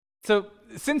So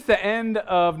since the end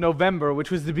of November,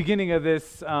 which was the beginning of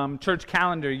this church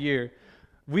calendar year,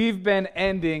 we've been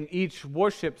ending each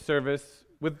worship service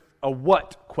with a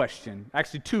what question.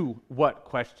 Actually, two what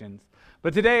questions.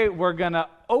 But today we're going to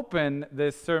open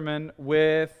this sermon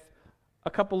with a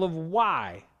couple of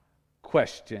why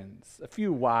questions, a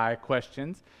few why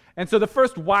questions. And so the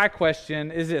first why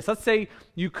question is this. Let's say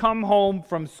you come home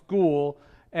from school.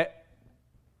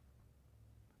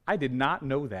 I did not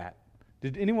know that.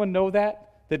 Did anyone know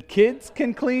that? That kids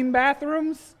can clean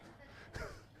bathrooms?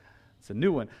 It's a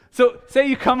new one. So say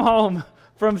you come home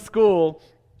from school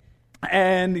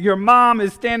and your mom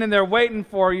is standing there waiting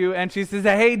for you and she says,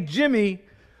 "Hey, Jimmy,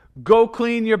 go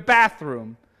clean your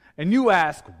bathroom." And you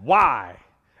ask, "Why?"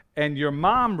 And your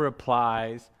mom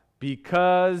replies,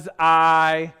 "Because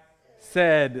I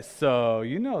said so."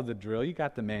 You know the drill. You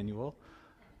got the manual.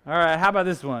 All right, how about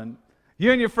this one?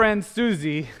 You and your friend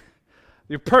Susie,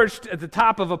 you're perched at the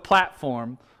top of a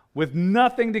platform with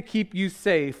nothing to keep you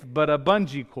safe but a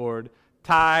bungee cord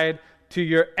tied to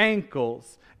your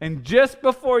ankles. And just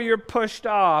before you're pushed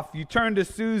off, you turn to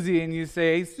Susie and you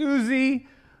say, "Hey, Susie,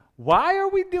 why are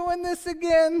we doing this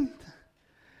again?"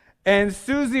 And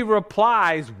Susie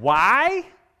replies, "Why?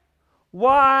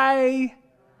 Why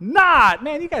not?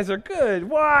 Man, you guys are good.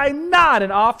 Why not?"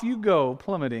 And off you go,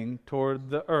 plummeting toward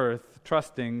the earth,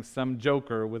 trusting some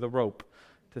joker with a rope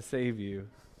to save you.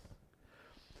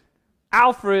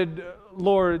 Alfred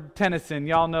Lord Tennyson,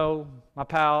 y'all know my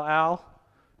pal Al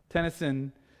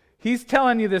Tennyson. He's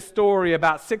telling you this story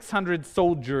about 600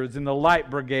 soldiers in the Light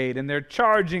Brigade, and they're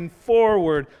charging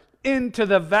forward into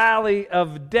the valley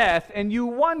of death, and you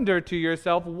wonder to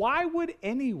yourself, why would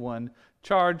anyone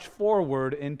charge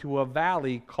forward into a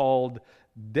valley called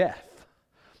death?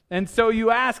 And so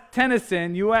you ask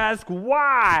Tennyson, you ask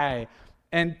why?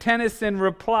 And Tennyson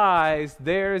replies,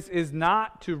 "Theirs is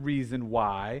not to reason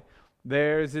why,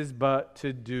 theirs is but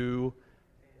to do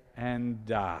and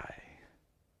die."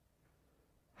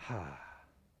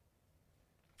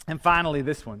 And finally,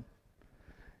 this one.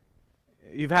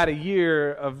 You've had a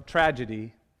year of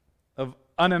tragedy, of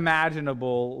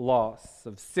unimaginable loss,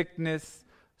 of sickness,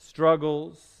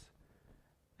 struggles.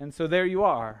 And so there you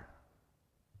are,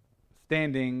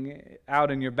 standing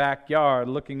out in your backyard,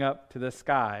 looking up to the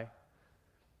sky.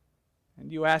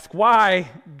 And you ask, "Why,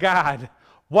 God?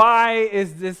 Why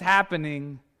is this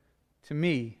happening to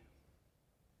me?"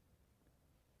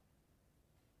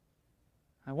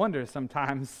 I wonder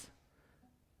sometimes,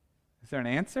 is there an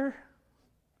answer?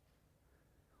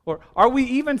 Or are we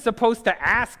even supposed to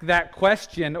ask that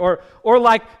question? Or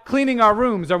like cleaning our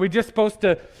rooms, are we just supposed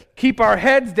to keep our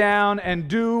heads down and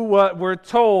do what we're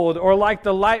told? Or like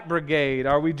the Light Brigade,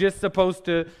 are we just supposed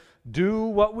to do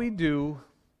what we do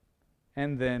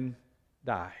and then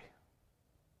die?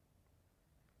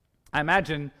 I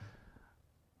imagine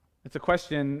it's a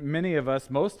question many of us,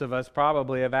 most of us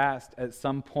probably have asked at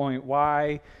some point.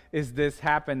 Why is this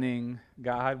happening,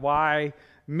 God? Why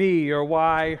me, or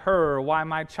why her? Why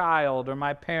my child or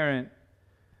my parent?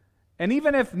 And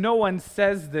even if no one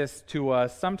says this to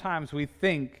us, sometimes we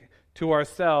think to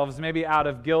ourselves, maybe out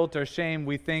of guilt or shame,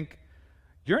 we think,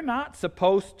 you're not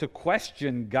supposed to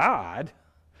question God.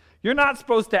 You're not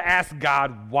supposed to ask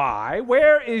God why.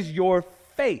 Where is your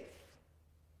faith?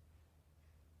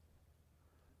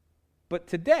 But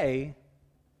today,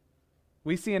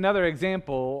 we see another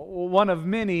example, one of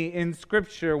many in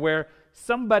Scripture, where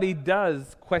somebody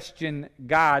does question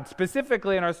God.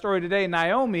 Specifically in our story today,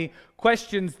 Naomi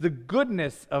questions the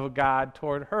goodness of God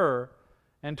toward her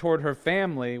and toward her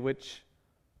family, which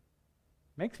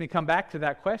makes me come back to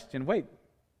that question. Wait,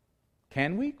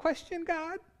 can we question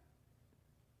God?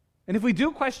 And if we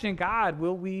do question God,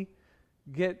 will we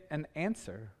get an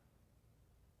answer?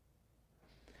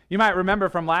 You might remember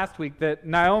from last week that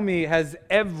Naomi has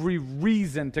every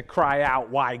reason to cry out,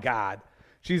 "Why, God?"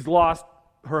 She's lost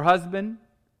her husband.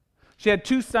 She had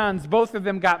 2 sons. Both of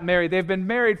them got married. They've been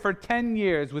married for 10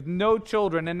 years with no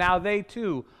children, and now they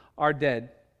too are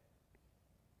dead.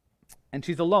 And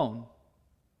she's alone.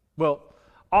 Well,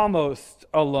 almost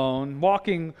alone.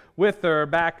 Walking with her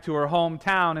back to her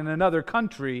hometown in another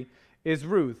country is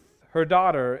Ruth, her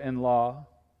daughter-in-law.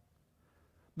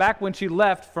 Back when she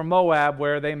left for Moab,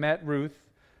 where they met Ruth,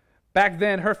 back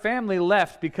then her family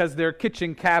left because their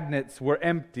kitchen cabinets were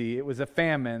empty. It was a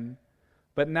famine.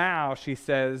 But now she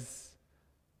says,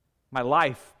 "My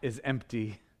life is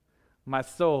empty. My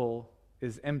soul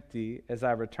is empty as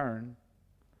I return."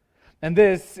 And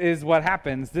this is what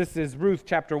happens. This is Ruth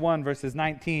chapter 1, verses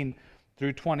 19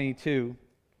 through 22.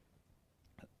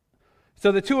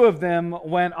 So the 2 of them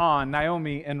went on,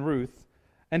 Naomi and Ruth,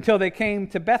 until they came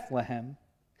to Bethlehem.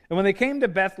 And when they came to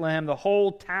Bethlehem, the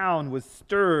whole town was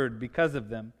stirred because of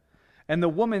them. And the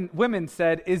women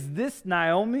said, "Is this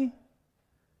Naomi?"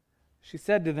 She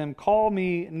said to them, "Call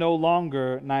me no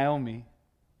longer Naomi.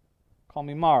 Call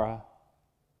me Mara.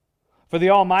 For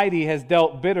the Almighty has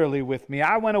dealt bitterly with me.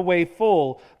 I went away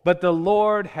full, but the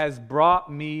Lord has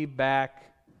brought me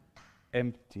back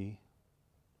empty.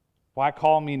 Why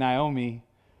call me Naomi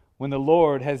when the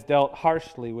Lord has dealt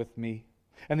harshly with me,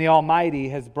 and the Almighty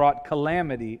has brought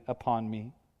calamity upon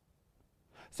me?"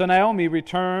 So Naomi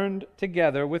returned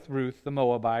together with Ruth the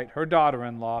Moabite, her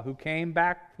daughter-in-law, who came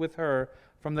back with her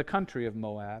from the country of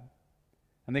Moab.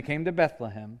 And they came to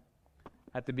Bethlehem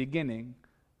at the beginning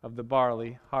of the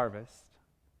barley harvest.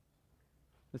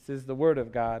 This is the word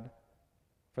of God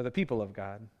for the people of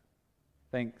God.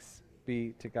 Thanks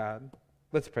be to God.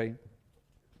 Let's pray.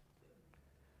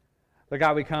 Lord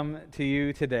God, we come to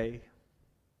you today.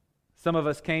 Some of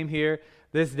us came here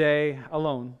this day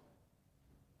alone.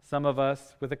 Some of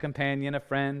us with a companion, a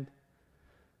friend.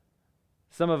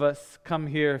 Some of us come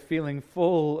here feeling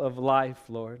full of life,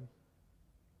 Lord.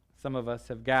 Some of us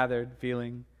have gathered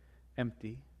feeling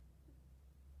empty.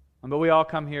 But we all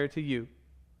come here to you,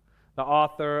 the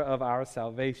author of our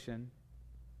salvation,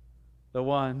 the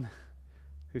one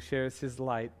who shares his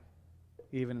light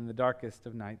even in the darkest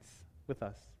of nights with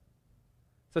us.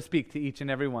 So speak to each and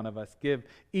every one of us. Give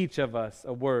each of us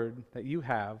a word that you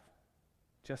have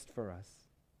just for us.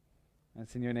 And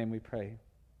it's in your name we pray.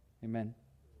 Amen.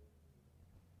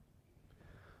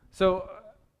 So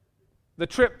the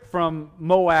trip from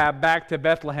Moab back to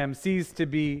Bethlehem seems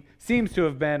to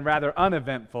have been rather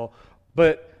uneventful.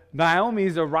 But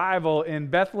Naomi's arrival in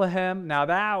Bethlehem, now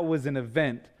that was an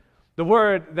event. The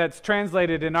word that's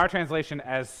translated in our translation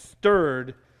as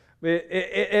stirred,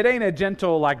 it ain't a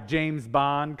gentle like James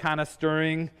Bond kind of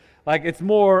stirring. Like it's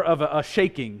more of a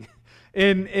shaking.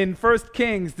 In 1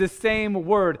 Kings, this same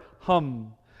word,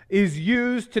 hum, is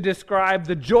used to describe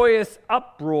the joyous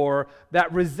uproar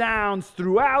that resounds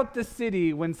throughout the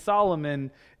city when Solomon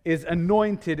is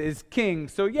anointed as king.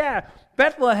 So yeah,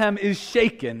 Bethlehem is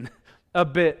shaken a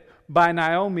bit by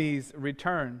Naomi's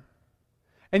return.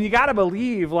 And you got to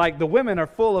believe, like, the women are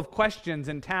full of questions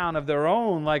in town of their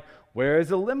own, like, where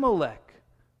is Elimelech?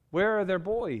 Where are their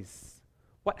boys?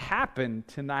 What happened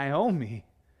to Naomi?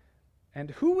 And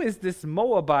who is this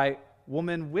Moabite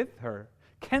woman with her?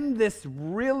 Can this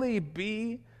really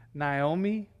be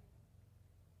Naomi?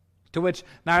 To which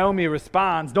Naomi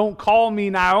responds, "Don't call me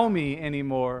Naomi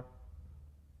anymore.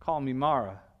 Call me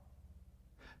Mara."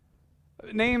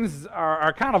 Names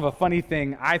are kind of a funny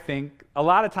thing, I think. A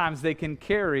lot of times they can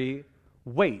carry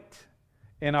weight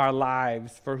in our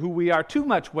lives for who we are. Too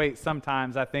much weight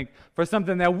sometimes, I think, for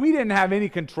something that we didn't have any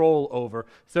control over.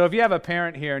 So if you have a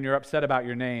parent here and you're upset about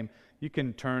your name, you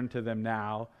can turn to them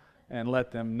now and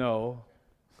let them know.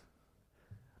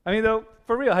 I mean, though,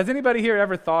 for real, has anybody here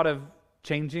ever thought of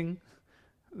changing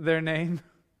their name?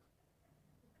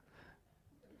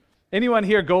 Anyone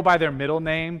here go by their middle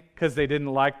name because they didn't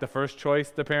like the first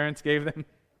choice the parents gave them?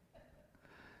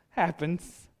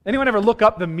 Happens. Anyone ever look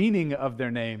up the meaning of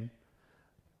their name?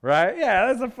 Right? Yeah,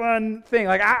 that's a fun thing.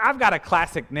 Like, I've got a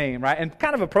classic name, right? And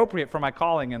kind of appropriate for my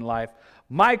calling in life.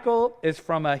 Michael is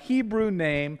from a Hebrew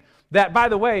name that, by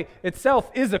the way,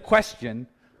 itself is a question.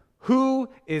 Who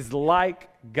is like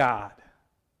God?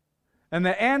 And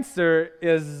the answer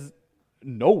is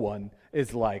no one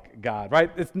is like God,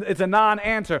 right? It's a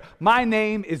non-answer. My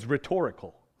name is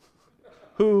rhetorical.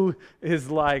 Who is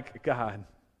like God?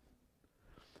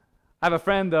 I have a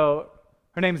friend, though,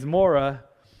 her name's Maura,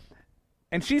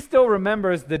 and she still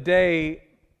remembers the day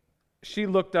she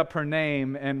looked up her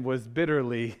name and was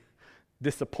bitterly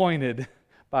disappointed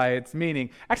by its meaning.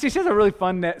 Actually, she has a really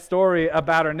fun story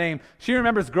about her name. She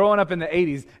remembers growing up in the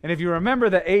 80s, and if you remember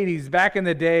the 80s, back in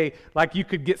the day, like you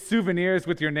could get souvenirs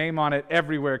with your name on it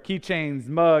everywhere, keychains,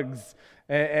 mugs,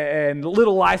 and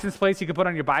little license plates you could put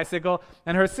on your bicycle.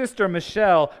 And her sister,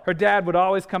 Michelle, her dad would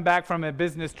always come back from a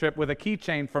business trip with a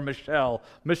keychain for Michelle.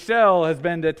 Michelle has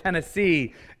been to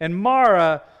Tennessee, and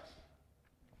Mara's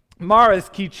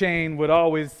keychain would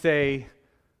always say,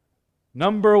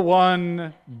 "Number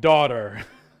 1 daughter."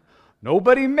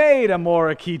 Nobody made a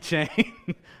Mora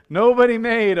keychain. Nobody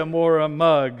made a Mora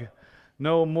mug.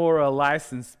 No Mora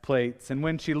license plates. And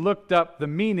when she looked up the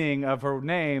meaning of her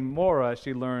name, Mora,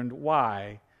 she learned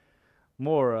why.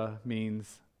 Mora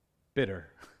means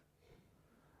bitter.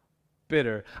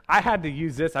 Bitter. I had to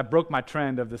use this. I broke my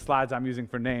trend of the slides I'm using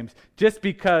for names just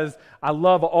because I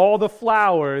love all the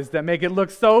flowers that make it look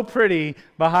so pretty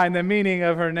behind the meaning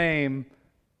of her name.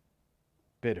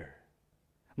 Bitter.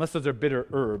 Unless those are bitter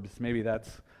herbs. Maybe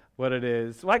that's what it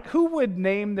is. Like, who would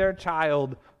name their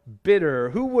child bitter?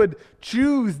 Who would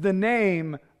choose the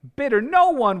name bitter?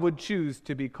 No one would choose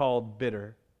to be called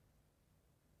bitter.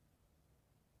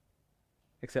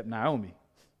 Except Naomi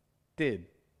did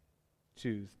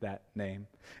choose that name.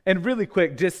 And really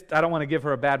quick, I don't want to give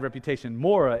her a bad reputation.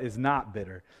 Mora is not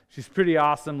bitter. She's a pretty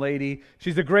awesome lady.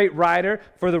 She's a great writer.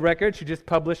 For the record, she just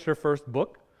published her first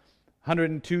book,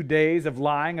 102 Days of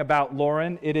Lying About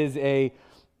Lauren. It is a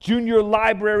Junior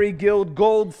Library Guild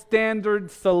Gold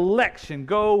Standard selection.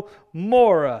 Go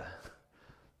Mora.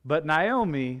 But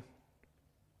Naomi,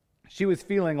 she was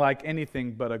feeling like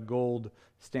anything but a gold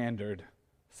standard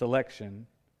selection.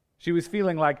 She was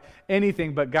feeling like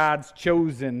anything but God's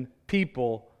chosen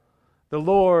people. The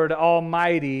Lord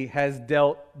Almighty has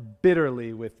dealt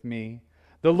bitterly with me.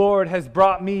 The Lord has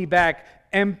brought me back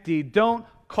empty. Don't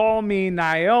call me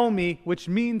Naomi, which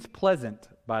means pleasant,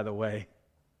 by the way.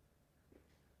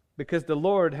 Because the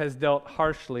Lord has dealt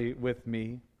harshly with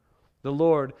me. The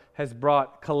Lord has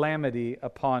brought calamity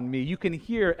upon me. You can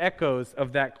hear echoes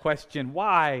of that question,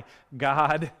 why,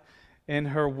 God? In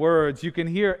her words. You can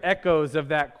hear echoes of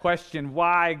that question,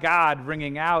 why God,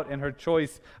 ringing out in her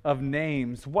choice of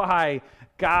names. Why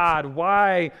God?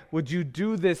 Why would you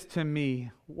do this to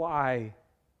me? Why?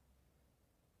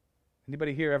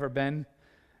 Anybody here ever been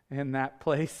in that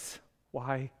place?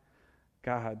 Why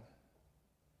God?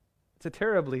 It's a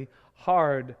terribly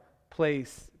hard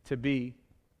place to be.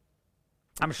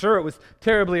 I'm sure it was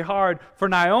terribly hard for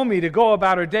Naomi to go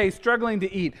about her day struggling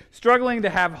to eat, struggling to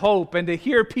have hope, and to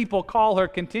hear people call her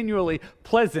continually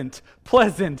pleasant,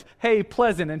 pleasant, hey,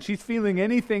 pleasant, and she's feeling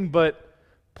anything but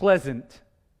pleasant.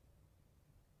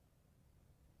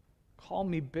 Call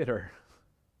me bitter.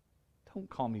 Don't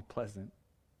call me pleasant.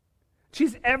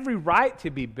 She's every right to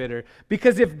be bitter,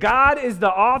 because if God is the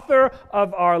author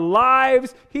of our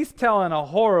lives, He's telling a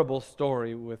horrible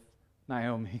story with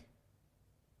Naomi.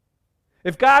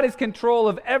 If God is in control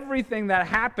of everything that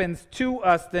happens to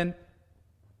us, then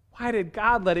why did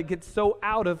God let it get so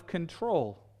out of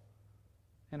control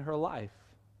in her life?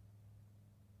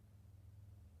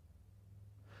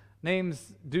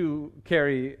 Names do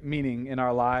carry meaning in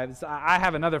our lives. I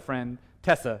have another friend,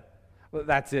 Tessa.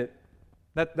 That's it.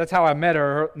 That's how I met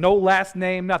her. No last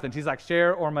name, nothing. She's like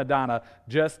Cher or Madonna,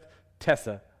 just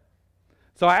Tessa.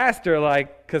 So I asked her,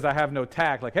 because I have no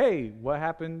tact, hey, what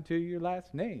happened to your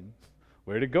last name?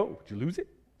 Where'd it go? Did you lose it?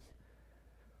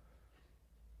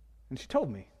 And she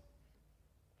told me.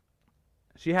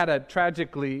 She had a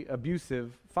tragically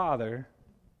abusive father,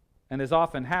 and as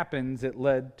often happens, it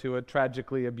led to a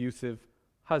tragically abusive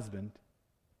husband.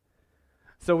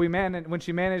 So when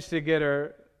she managed to get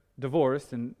her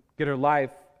divorced and get her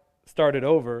life started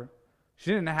over,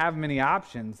 she didn't have many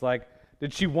options.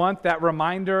 Did she want that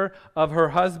reminder of her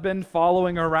husband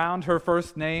following around her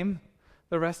first name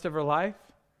the rest of her life?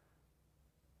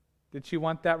 Did she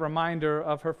want that reminder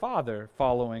of her father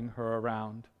following her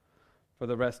around for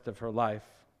the rest of her life?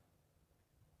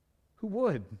 Who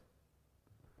would?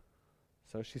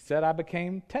 So she said, I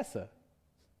became Tessa.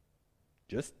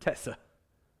 Just Tessa.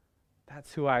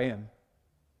 That's who I am.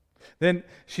 Then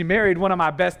she married one of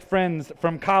my best friends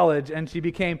from college, and she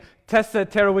became Tessa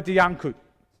Terawitiyankut.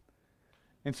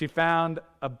 And she found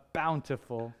a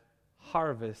bountiful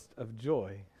harvest of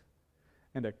joy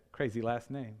and a crazy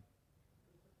last name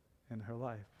in her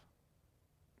life.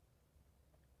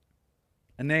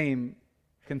 A name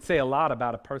can say a lot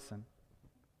about a person.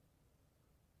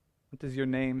 What does your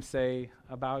name say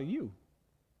about you?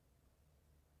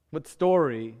 What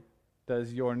story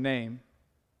does your name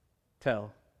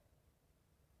tell?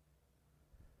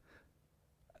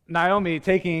 Naomi,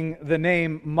 taking the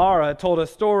name Mara, told a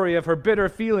story of her bitter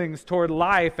feelings toward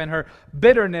life and her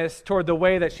bitterness toward the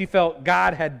way that she felt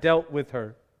God had dealt with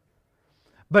her.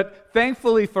 But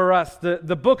thankfully for us,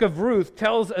 the book of Ruth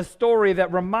tells a story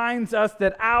that reminds us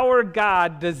that our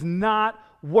God does not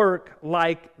work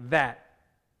like that.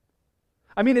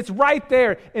 I mean, it's right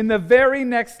there in the very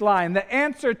next line, the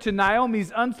answer to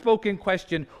Naomi's unspoken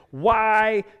question,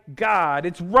 why God?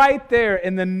 It's right there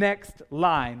in the next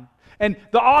line. And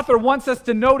the author wants us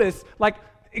to notice,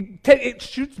 it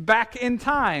shoots back in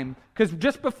time. Because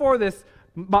just before this,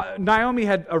 Naomi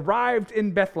had arrived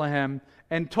in Bethlehem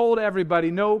and told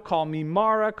everybody, no, call me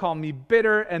Mara, call me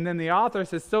bitter. And then the author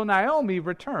says, so Naomi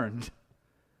returned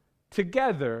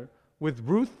together with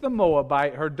Ruth the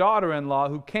Moabite, her daughter-in-law,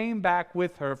 who came back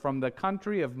with her from the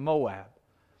country of Moab.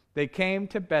 They came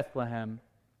to Bethlehem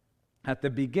at the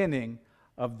beginning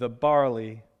of the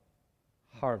barley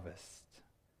harvest.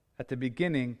 At the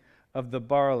beginning of the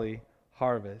barley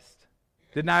harvest.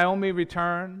 Did Naomi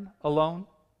return alone?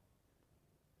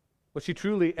 Was she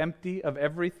truly empty of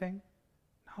everything?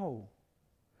 No.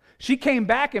 She came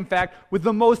back, in fact, with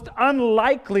the most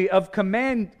unlikely of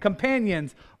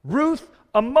companions, Ruth,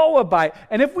 a Moabite.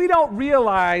 And if we don't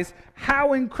realize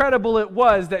how incredible it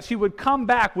was that she would come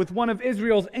back with one of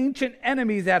Israel's ancient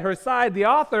enemies at her side, the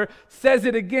author says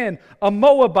it again, a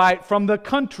Moabite from the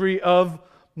country of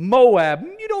Moab.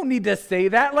 You don't need to say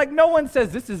that. Like, no one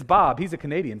says, this is Bob. He's a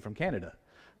Canadian from Canada.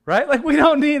 Right? Like, we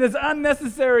don't need this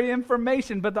unnecessary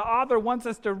information, but the author wants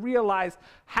us to realize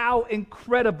how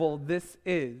incredible this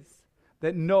is,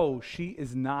 that no, she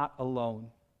is not alone.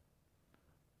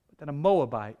 But that a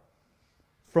Moabite,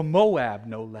 from Moab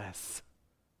no less,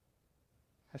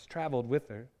 has traveled with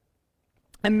her.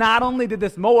 And not only did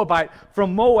this Moabite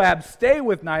from Moab stay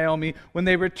with Naomi, when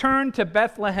they returned to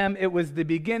Bethlehem, it was the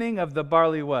beginning of the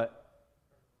barley what?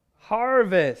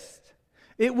 Harvest.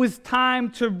 It was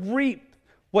time to reap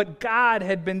what God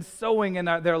had been sowing in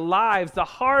their lives. The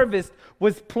harvest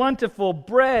was plentiful.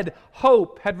 Bread,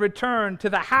 hope, had returned to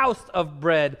the house of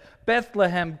bread,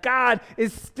 Bethlehem. God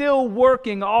is still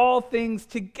working all things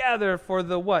together for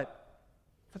the what?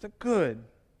 For the good.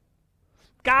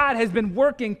 God has been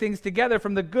working things together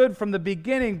from the good from the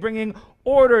beginning, bringing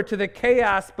order to the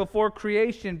chaos before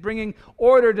creation, bringing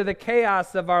order to the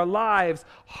chaos of our lives,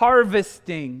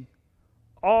 harvesting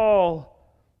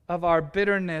all of our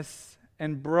bitterness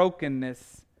and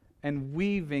brokenness and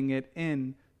weaving it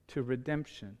into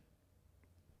redemption.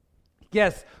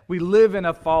 Yes, we live in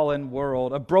a fallen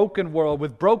world, a broken world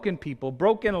with broken people,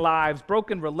 broken lives,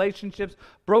 broken relationships,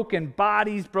 broken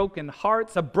bodies, broken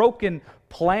hearts, a broken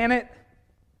planet.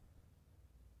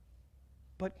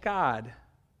 But God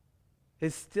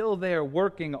is still there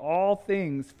working all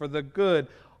things for the good,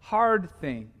 hard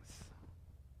things.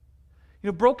 You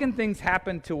know, broken things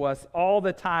happen to us all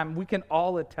the time. We can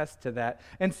all attest to that.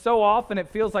 And so often it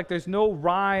feels like there's no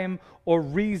rhyme or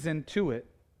reason to it.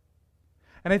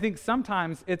 And I think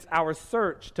sometimes it's our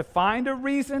search to find a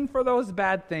reason for those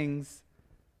bad things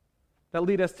that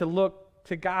lead us to look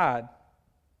to God.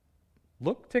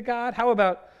 Look to God? How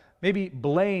about maybe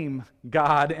blame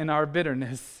God in our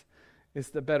bitterness is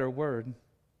the better word.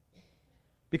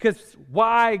 Because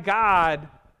why God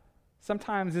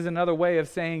sometimes is another way of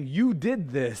saying, you did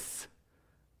this,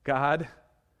 God.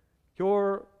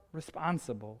 You're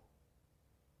responsible.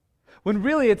 When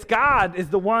really it's God is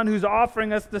the one who's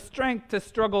offering us the strength to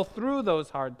struggle through those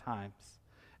hard times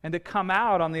and to come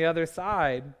out on the other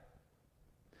side.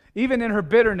 Even in her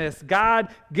bitterness, God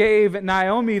gave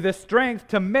Naomi the strength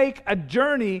to make a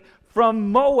journey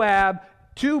from Moab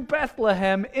to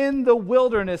Bethlehem in the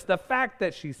wilderness. The fact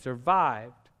that she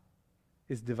survived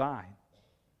is divine.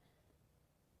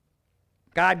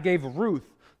 God gave Ruth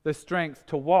the strength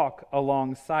to walk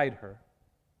alongside her.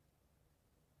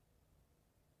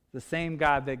 The same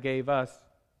God that gave us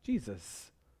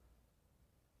Jesus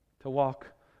to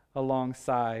walk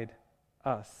alongside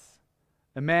us.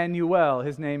 Emmanuel,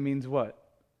 his name means what?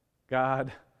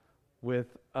 God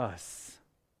with us.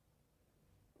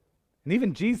 And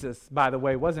even Jesus, by the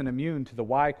way, wasn't immune to the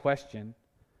why question.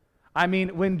 I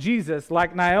mean, when Jesus,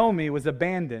 like Naomi, was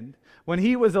abandoned, when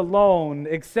he was alone,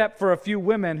 except for a few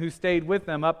women who stayed with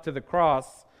him up to the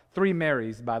cross, 3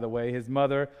 Marys, by the way, his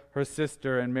mother, her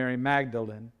sister, and Mary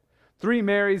Magdalene. 3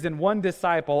 Marys and 1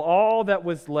 disciple, all that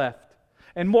was left,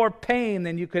 and more pain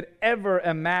than you could ever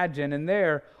imagine. And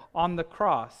there on the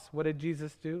cross, what did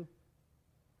Jesus do?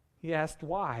 He asked,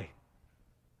 why?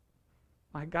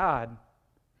 My God,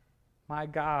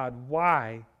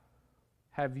 why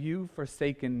have you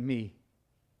forsaken me?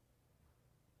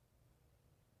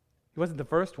 He wasn't the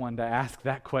first one to ask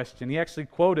that question. He actually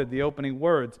quoted the opening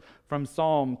words from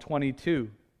Psalm 22.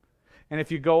 And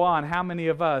if you go on, how many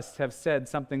of us have said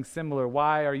something similar?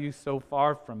 Why are you so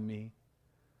far from me?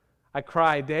 I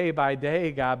cry day by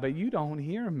day, God, but you don't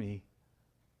hear me.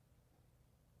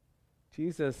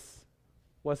 Jesus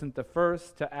wasn't the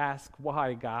first to ask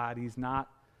why, God. He's not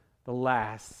the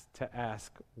last to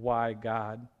ask why,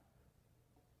 God.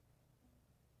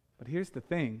 But here's the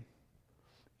thing.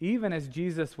 Even as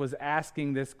Jesus was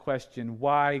asking this question,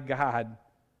 why, God,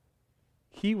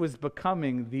 he was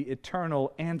becoming the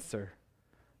eternal answer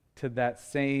to that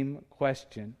same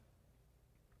question.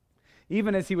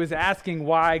 Even as he was asking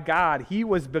why God, he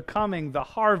was becoming the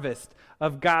harvest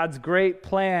of God's great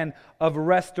plan of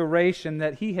restoration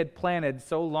that he had planted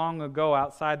so long ago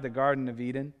outside the Garden of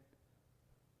Eden.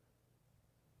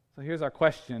 So here's our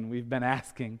question we've been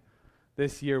asking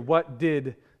this year. What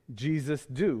did Jesus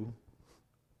do?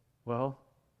 Well,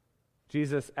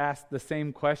 Jesus asked the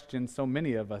same question so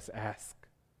many of us ask.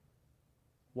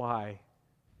 Why,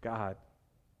 God?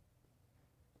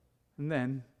 And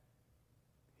then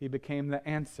he became the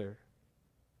answer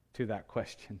to that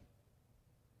question.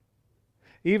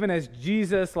 Even as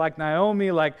Jesus, like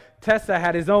Naomi, like Tessa,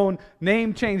 had his own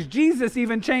name changed, Jesus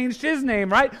even changed his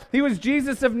name, right? He was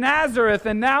Jesus of Nazareth,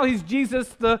 and now he's Jesus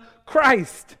the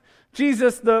Christ.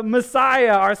 Jesus the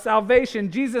Messiah, our salvation.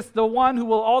 Jesus the one who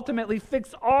will ultimately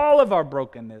fix all of our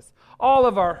brokenness, all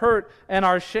of our hurt and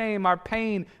our shame, our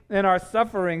pain and our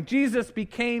suffering. Jesus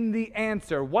became the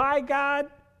answer. Why, God?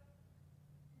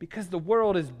 Because the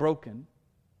world is broken.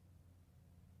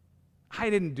 I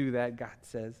didn't do that, God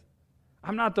says.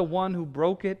 I'm not the one who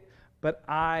broke it, but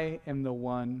I am the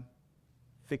one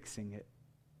fixing it.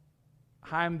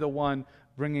 I'm the one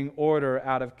bringing order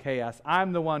out of chaos.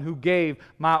 I'm the one who gave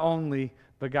my only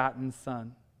begotten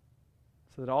Son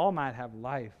so that all might have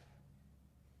life.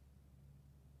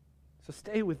 So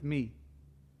stay with me,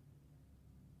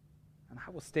 and I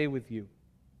will stay with you.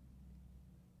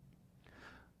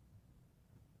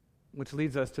 Which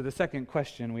leads us to the second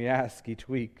question we ask each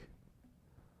week.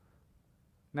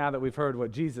 Now that we've heard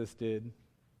what Jesus did,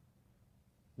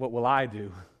 what will I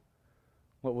do?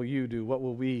 What will you do? What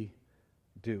will we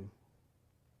do?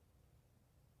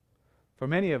 For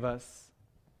many of us,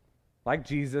 like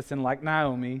Jesus and like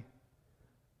Naomi,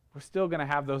 we're still going to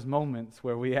have those moments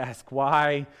where we ask,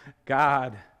 why,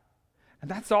 God?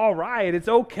 And that's all right. It's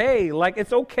okay. Like,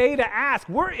 it's okay to ask.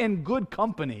 We're in good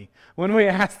company when we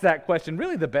ask that question.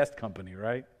 Really the best company,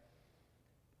 right?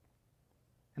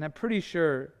 And I'm pretty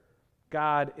sure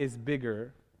God is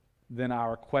bigger than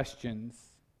our questions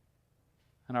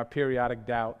and our periodic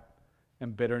doubt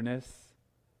and bitterness.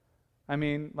 I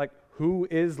mean, like, who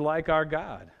is like our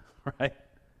God, right?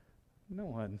 No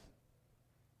one.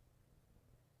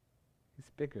 He's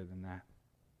bigger than that.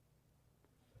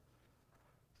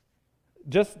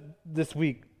 Just this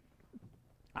week,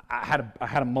 I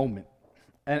had a moment.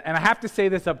 And I have to say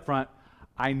this up front.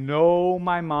 I know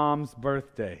my mom's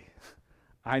birthday.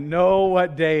 I know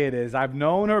what day it is. I've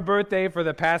known her birthday for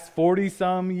the past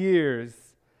 40-some years.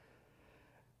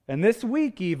 And this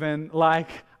week even, like,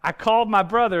 I called my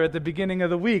brother at the beginning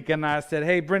of the week and I said,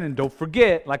 hey, Brennan, don't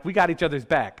forget, like, we got each other's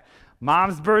back.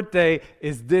 Mom's birthday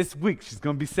is this week. She's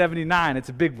going to be 79. It's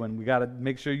a big one. We got to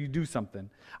make sure you do something.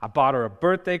 I bought her a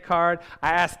birthday card.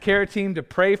 I asked Care Team to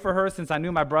pray for her since I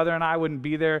knew my brother and I wouldn't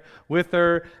be there with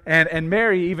her. And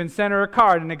Mary even sent her a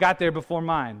card, and it got there before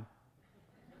mine.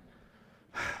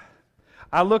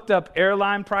 I looked up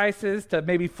airline prices to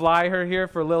maybe fly her here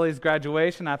for Lily's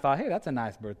graduation. I thought, hey, that's a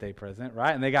nice birthday present,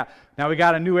 right? And now we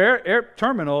got a new air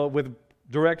terminal with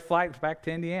direct flights back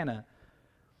to Indiana.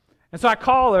 And so I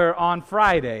call her on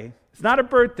Friday. It's not her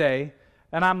birthday.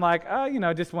 And I'm like,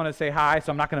 just want to say hi, so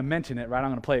I'm not going to mention it, right? I'm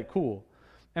going to play it cool.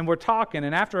 And we're talking,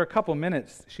 and after a couple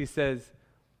minutes, she says,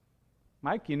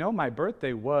 Mike, my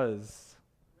birthday was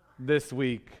this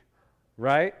week,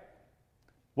 right?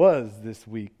 Was this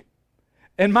week.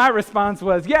 And my response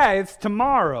was, yeah, it's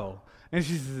tomorrow. And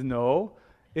she says, no,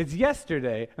 it's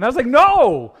yesterday. And I was like,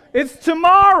 no, it's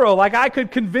tomorrow. Like, I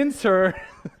could convince her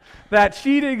that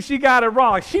she got it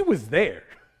wrong. Like, she was there.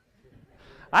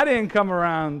 I didn't come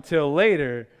around till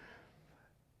later.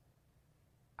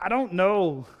 I don't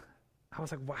know. I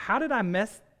was like, well, how did I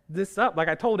mess this up? Like,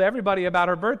 I told everybody about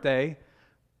her birthday.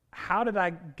 How did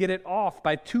I get it off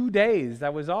by 2 days? I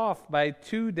was off by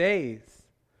 2 days.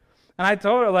 And I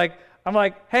told her, I'm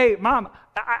like, hey, Mom,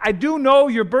 I do know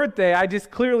your birthday. I just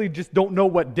clearly just don't know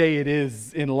what day it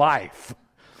is in life.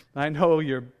 I know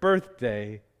your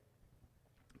birthday.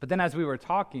 But then as we were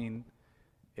talking,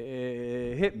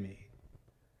 it hit me.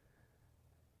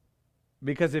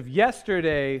 Because if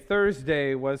yesterday,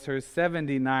 Thursday, was her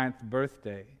 79th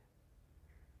birthday,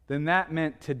 then that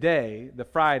meant today, the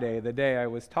Friday, the day I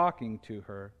was talking to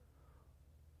her,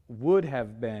 would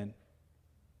have been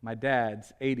my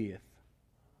dad's 80th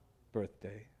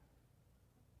birthday.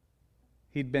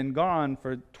 He'd been gone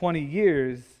for 20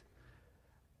 years,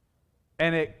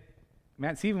 and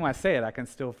even when I say it, I can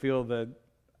still feel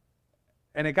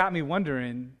and it got me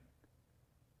wondering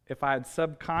if I had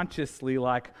subconsciously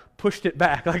pushed it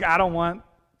back. I don't want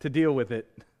to deal with it.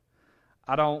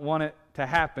 I don't want it to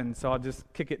happen, so I'll just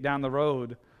kick it down the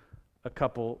road a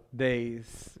couple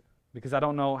days because I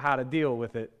don't know how to deal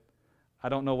with it. I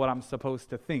don't know what I'm supposed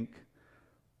to think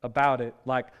about it.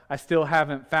 I still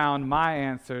haven't found my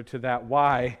answer to that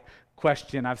why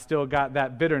question. I've still got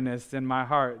that bitterness in my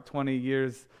heart 20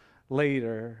 years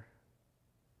later.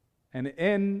 And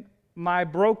in my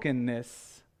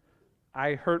brokenness,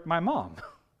 I hurt my mom.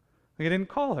 I didn't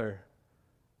call her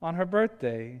on her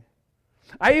birthday.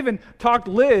 I even talked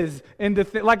Liz into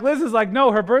Liz is like,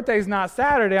 no, her birthday's not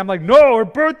Saturday. I'm like, no, her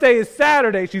birthday is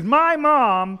Saturday. She's my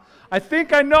mom. I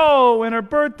think I know when her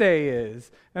birthday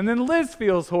is. And then Liz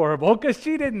feels horrible because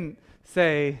she didn't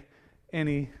say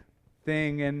anything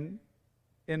thing, and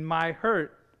in my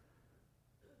hurt,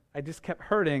 I just kept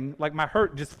hurting. Like my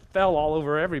hurt just fell all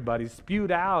over everybody,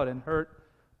 spewed out and hurt.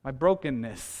 My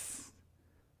brokenness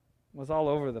was all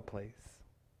over the place.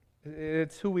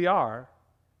 It's who we are.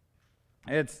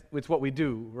 It's what we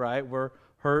do, right? We're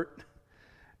hurt,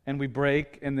 and we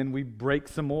break, and then we break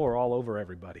some more all over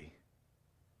everybody.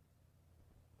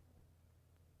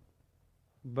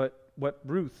 But what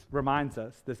Ruth reminds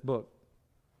us, this book,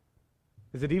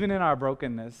 is that even in our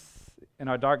brokenness, in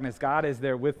our darkness, God is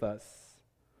there with us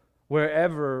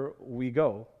wherever we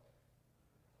go.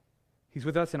 He's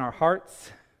with us in our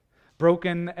hearts,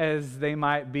 broken as they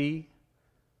might be.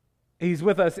 He's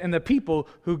with us in the people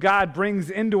who God brings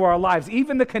into our lives,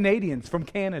 even the Canadians from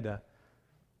Canada.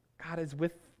 God is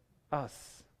with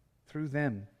us through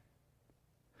them.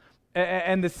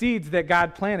 And the seeds that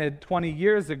God planted 20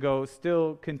 years ago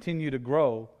still continue to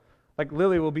grow. Like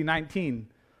Lily will be 19.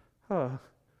 Oh,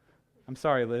 I'm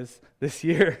sorry, Liz, this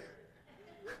year.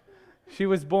 She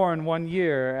was born 1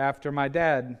 year after my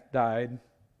dad died.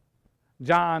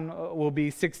 John will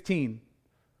be 16.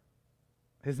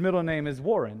 His middle name is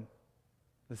Warren,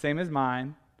 the same as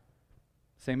mine,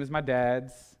 same as my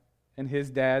dad's, and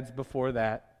his dad's before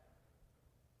that.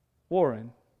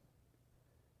 Warren.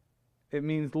 It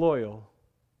means loyal,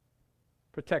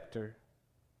 protector.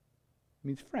 It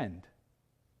means friend.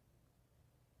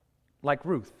 Like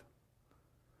Ruth,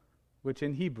 which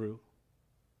in Hebrew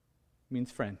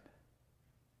means friend.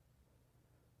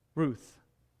 Ruth,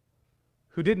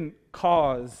 who didn't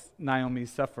cause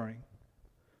Naomi's suffering,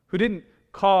 who didn't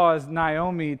cause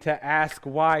Naomi to ask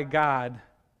why God,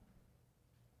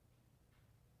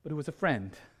 but who was a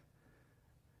friend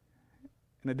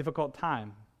in a difficult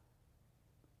time.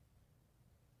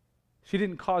 She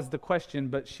didn't cause the question,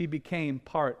 but she became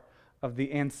part of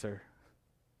the answer.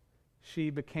 She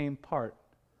became part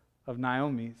of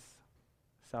Naomi's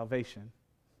salvation.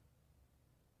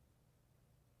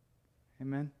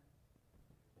 Amen.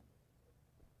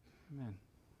 Amen.